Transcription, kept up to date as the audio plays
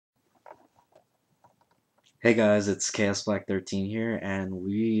Hey guys, it's Chaos Black 13 here, and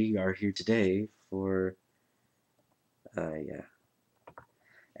we are here today for yeah.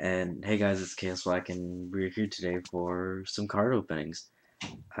 And hey guys, it's Chaos Black, and we're here today for some card openings.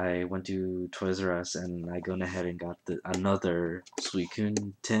 I went to Toys R Us and I gone ahead and got another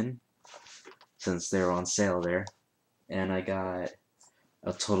Suicune tin since they were on sale there, and I got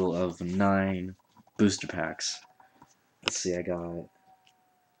a total of 9 booster packs. Let's see, I got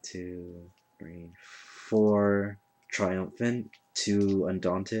 2, 3, 4 Triumphant, 2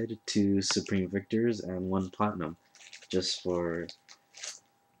 Undaunted, 2 Supreme Victors, and 1 Platinum, just for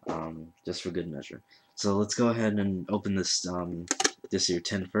good measure. So let's go ahead and open this year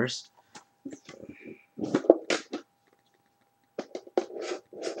tin first.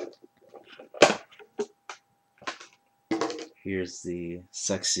 Here's the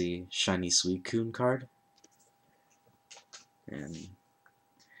sexy shiny Suicune card, and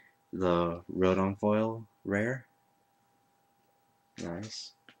the Rodon foil rare.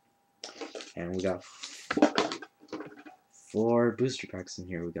 Nice. And we got 4 booster packs in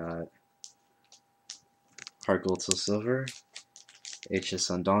here. We got Heart Gold Soul Silver, HS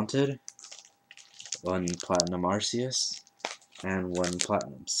Undaunted, 1 Platinum Arceus, and 1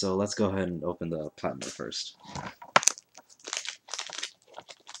 Platinum. So let's go ahead and open the Platinum first.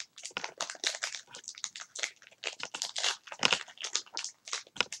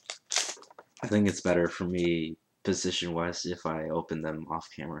 I think it's better for me position-wise if I open them off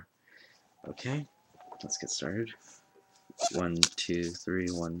camera. Okay, let's get started. 1, 2, 3,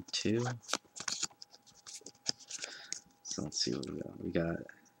 1, 2. So let's see what we got. We got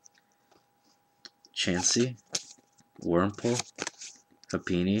Chansey, Wurmple,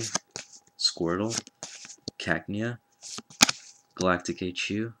 Happiny, Squirtle, Cacnea, Galactic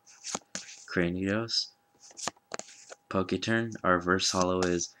HU, Cranidos, Poketurn. Our reverse holo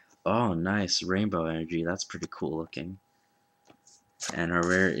is, oh nice, Rainbow Energy. That's pretty cool looking. And our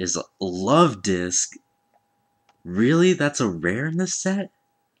rare is Love Disc. Really? That's a rare in this set?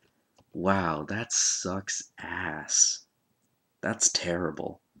 Wow, that sucks ass. That's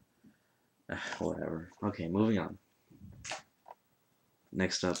terrible. Whatever. Okay, moving on.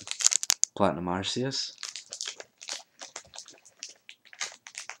 Next up, Platinum Arceus.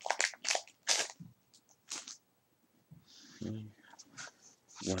 Okay.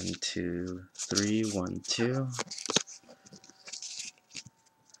 1, 2, 3, 1, 2.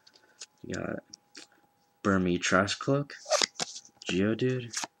 We got Burmy Trash Cloak,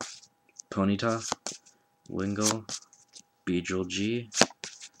 Geodude, Ponyta, Wingull, Beedrill G,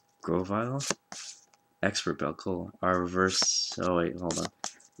 Grovyle, Expert Bell. Cool. Our reverse. Oh wait, hold on.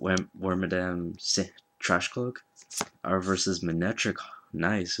 Wormadam Trash Cloak. Our reverse is Manectric.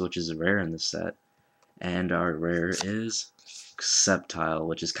 Nice, which is rare in this set. And our rare is Sceptile,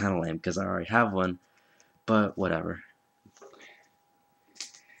 which is kind of lame because I already have one, but whatever.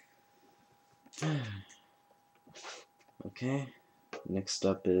 Okay, next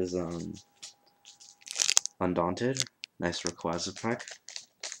up is Undaunted. Nice Rayquaza pack.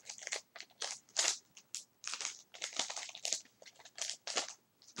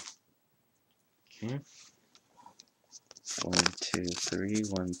 Okay. 1, 2, 3,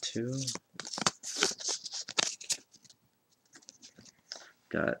 1, 2.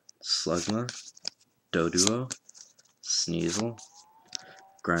 Got Slugma, Doduo, Sneasel,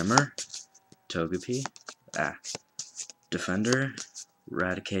 Grimer, Togepi, Defender,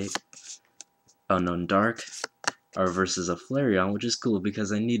 Raticate, Unknown Dark. Our versus a Flareon, which is cool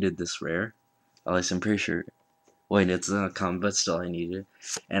because I needed this rare. At least I'm pretty sure. Wait, it's not a common, but still I need it.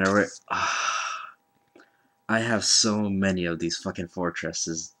 And a rare. I have so many of these fucking fortress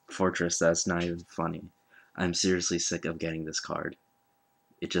that's not even funny. I'm seriously sick of getting this card.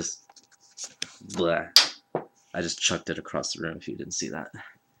 It just, blah. I just chucked it across the room if you didn't see that.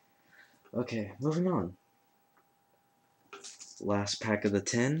 Okay, moving on. Last pack of the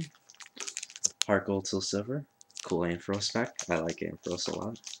tin. Heart Gold Soul Silver. Cool Ampharos pack. I like Ampharos a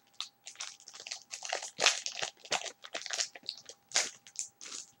lot.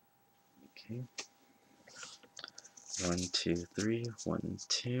 Okay. 1, 2, 3. 1,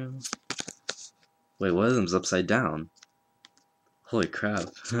 2. Wait, one of them's upside down. Holy crap.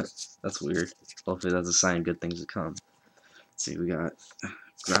 That's weird. Hopefully that's a sign good things to come. Let's see, we got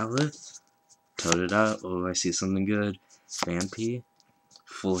Growlithe, Totodile. Oh, I see something good. Vampy,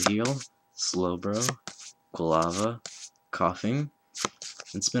 Full Heal, Slowbro, Quilava, Coughing,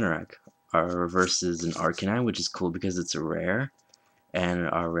 and Spinarak. Our reverse is an Arcanine, which is cool because it's a rare. And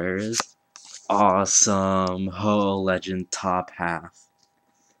our rare is awesome Ho Legend top half.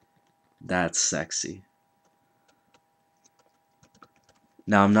 That's sexy.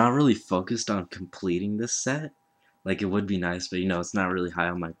 Now, I'm not really focused on completing this set. Like, it would be nice, but you know, it's not really high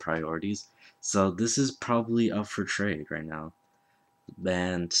on my priorities. So, this is probably up for trade right now.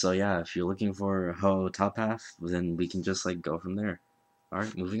 And so, yeah, if you're looking for a Ho top half, then we can just, like, go from there.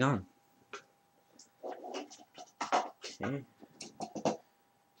 Alright, moving on. Okay.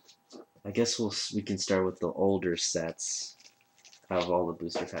 I guess we can start with the older sets out of all the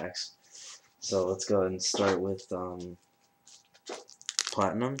booster packs. So, let's go ahead and start with,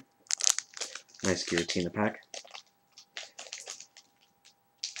 Platinum. Nice Giratina pack.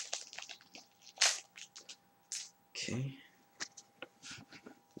 Okay.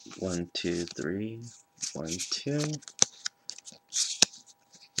 1, 2, 3. 1, 2.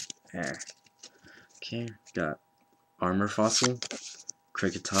 There. Okay, got Armor Fossil,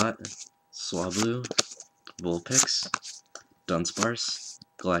 Kricketot, Swablu, Vulpix, Dunsparce,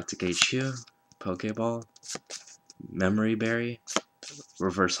 Galactic HQ, Pokeball, Memory Berry,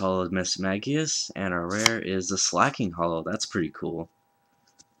 Reverse Hollow Mismagius, and our rare is the Slacking Hollow. That's pretty cool.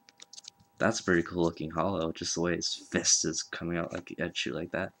 That's a pretty cool looking hollow, just the way his fist is coming out like at you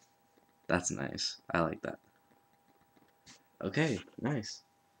like that. That's nice. I like that. Okay, nice.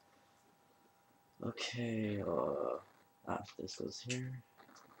 Okay, this goes here.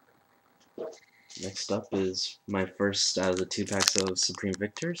 Next up is my first out of the 2 packs of Supreme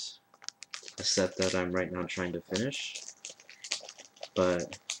Victors. A set that I'm right now trying to finish.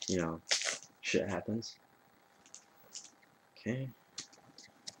 But, you know, shit happens. Okay.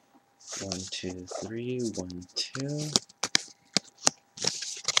 1, 2, 3, 1, 2.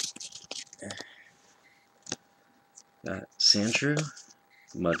 Got Sandshrew,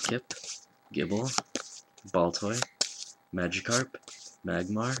 Mudkip, Gibble, Baltoy, Magikarp,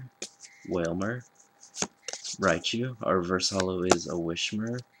 Magmar, Wailmer, Raichu. Our reverse hollow is a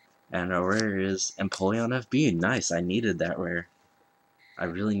Wishmer, and our rare is Empoleon FB. Nice, I needed that rare. I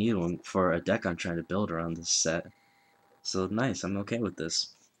really need one for a deck I'm trying to build around this set. So nice, I'm okay with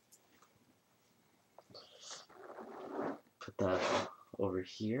this. Put that over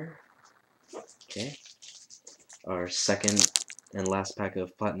here. Okay. Our second and last pack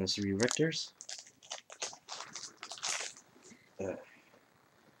of Platinum 3 Victors.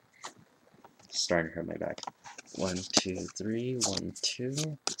 Starting to hurt my back. 1, 2, 3, 1,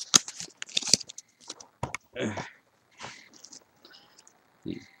 2.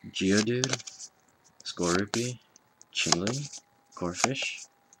 Geodude, Skorupi, Chingling, Corphish,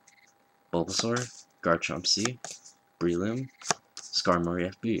 Bulbasaur, Garchomp C, Breloom,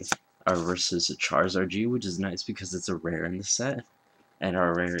 Skarmory FB. Our reverse is a Charizard G, which is nice because it's a rare in the set. And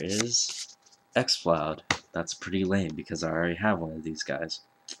our rare is Exploud. That's pretty lame because I already have one of these guys.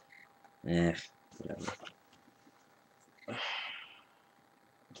 Whatever.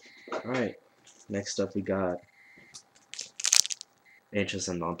 Alright, next up we got HS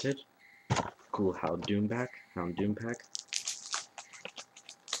Undaunted. Cool Houndoom pack.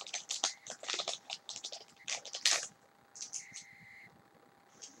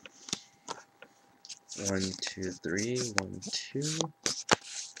 1, 2, 3, 1, 2.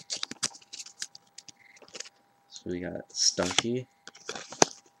 So we got Stunky,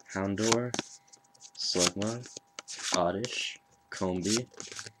 Houndour, Slugma, Oddish, Combee,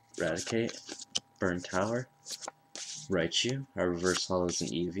 Raticate, Burn Tower, Raichu. Our reverse hollow is an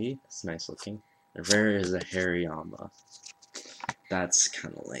Eevee. It's nice looking. The rare is a Hariyama. That's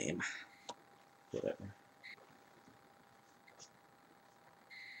kind of lame. Whatever.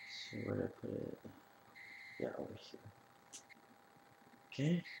 So where did I put it? Yeah, over here.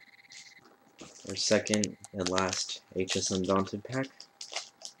 Okay. Our second and last HS Undaunted pack.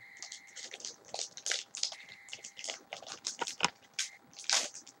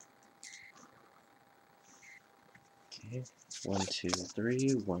 Okay. 1, 2,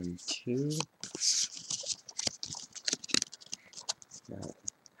 3, 1, 2. Got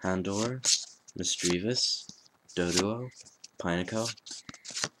Houndour, Misdreavus, Doduo, Pineco,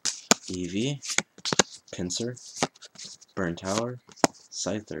 Eevee, Pinsir, Burn Tower,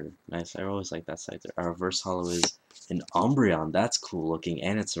 Scyther. Nice, I always like that Scyther. Our reverse hollow is an Umbreon. That's cool looking,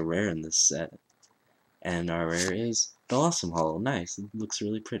 and it's a rare in this set. And our rare is the Awesome Hollow. Nice, it looks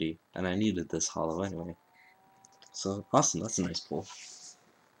really pretty. And I needed this hollow anyway. So, awesome, that's a nice pull.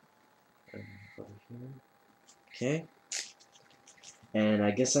 Okay. And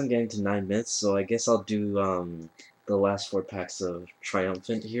I guess I'm getting to 9 minutes, so I guess I'll do the last 4 packs of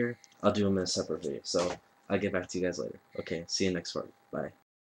Triumphant here. I'll do them in a separate video, so I'll get back to you guys later. Okay, see you next part. Bye.